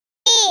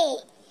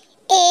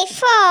A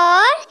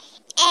for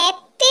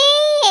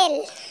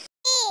apple.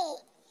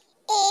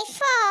 A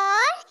for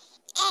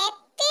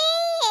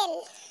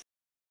apple.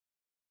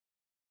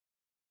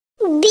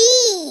 B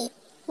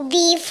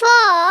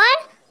for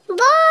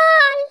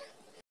ball.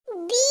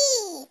 B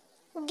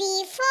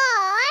for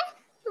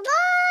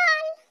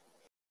ball.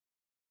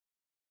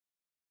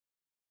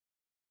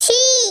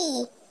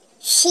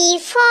 C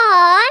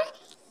for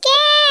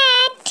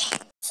cat.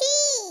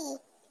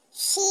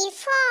 C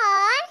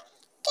for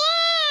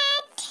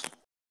cat.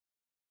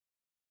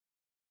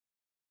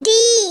 D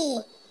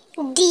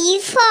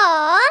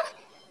for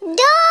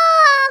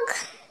dog.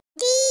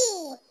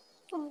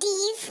 D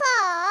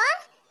for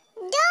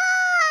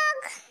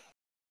dog.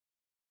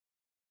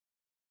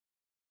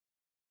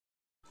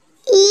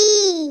 E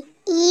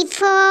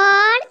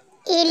for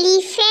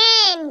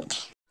elephant.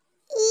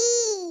 E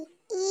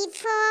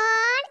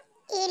for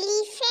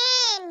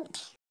elephant.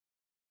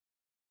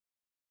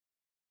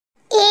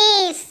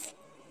 A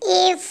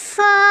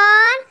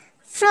for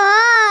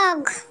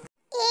frog.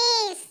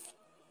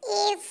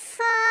 A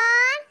for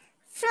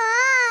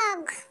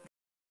frog.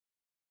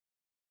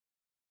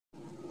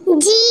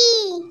 G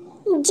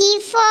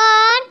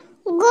for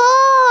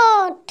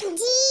goat.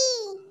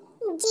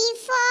 G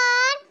for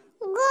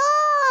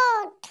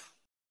goat.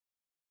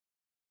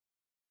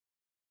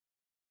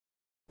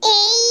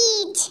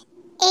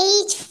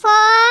 H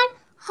for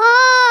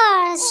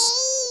horse.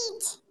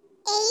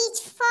 H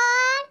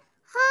for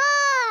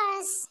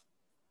horse.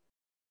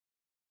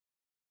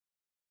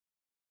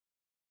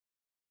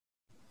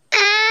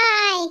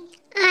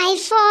 I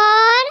for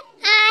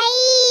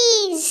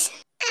eyes.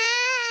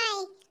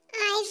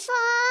 I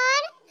for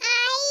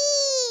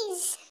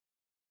eyes.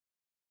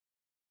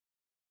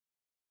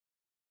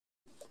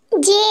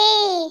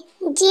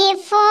 J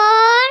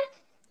for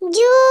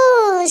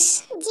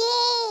juice.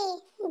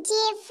 J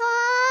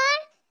for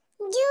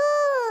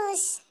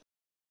juice.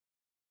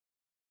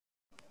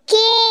 K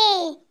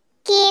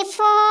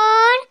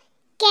for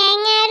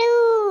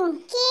kangaroo.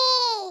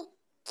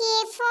 K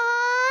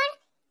for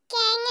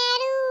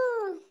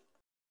kangaroo.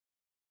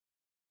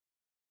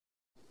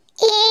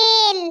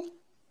 L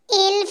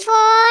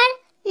for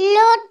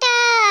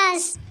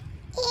lotus.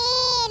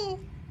 L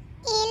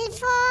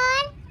for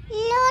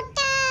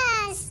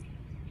lotus.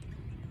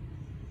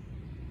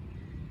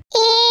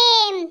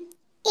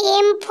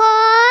 M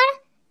for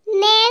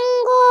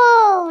mango.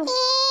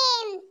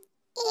 M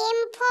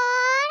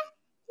for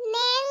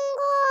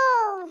mango.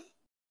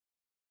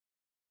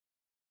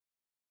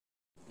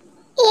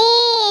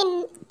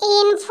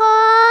 N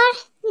for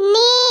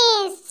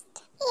nest.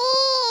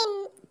 N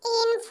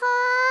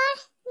for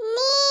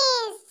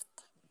nest.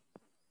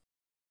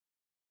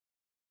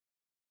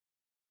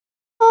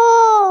 O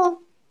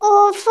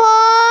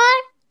for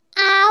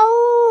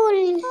owl.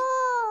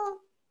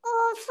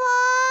 O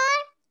for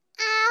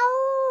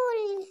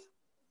owl.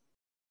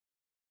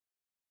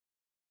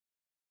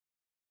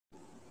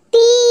 P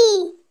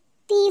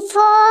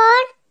for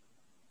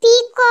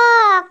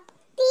peacock.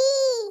 P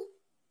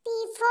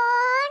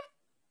for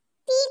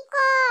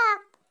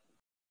peacock.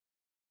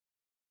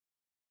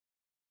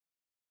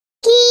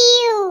 Q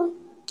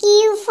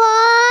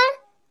for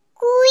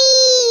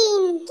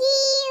queen. Q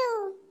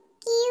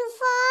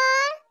for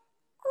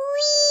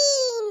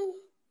queen.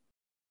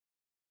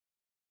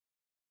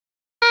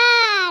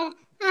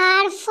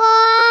 R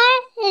for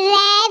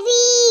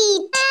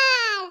rabbit.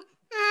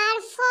 R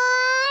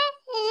for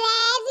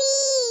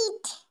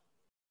rabbit.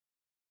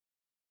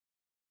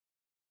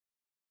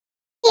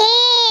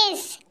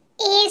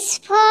 S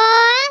for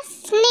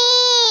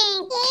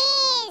snake.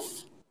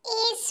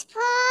 S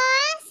for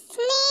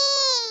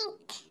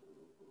snake.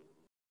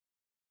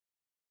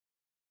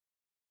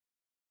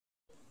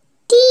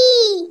 T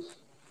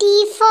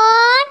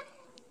for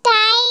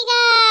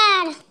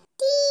tiger.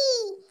 T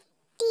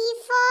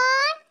for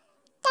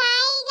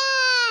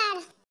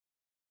tiger.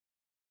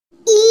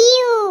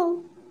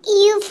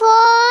 U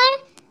for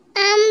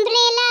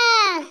umbrella.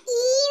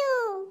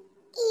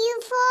 U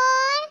for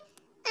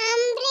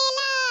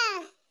umbrella.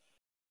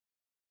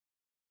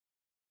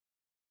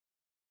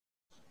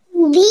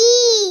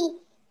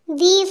 V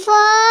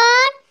for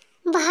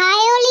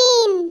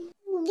violin.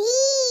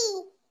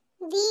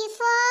 V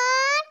for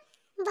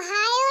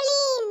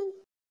violin.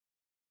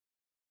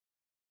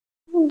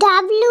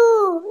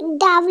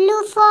 W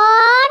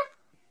for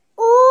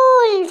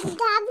wolf.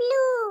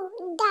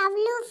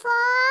 W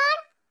for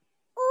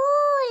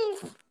wolf.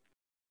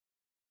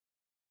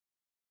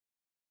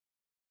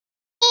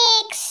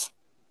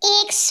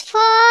 X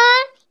for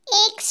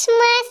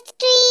Xmas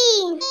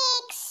tree.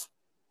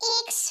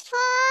 X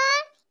for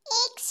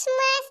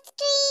Xmas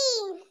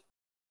tree.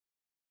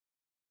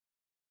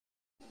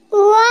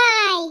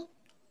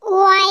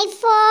 Y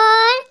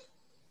for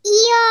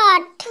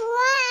yacht.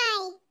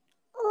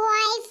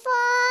 Y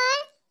for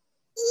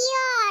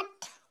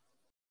yacht.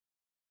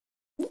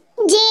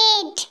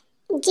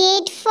 Z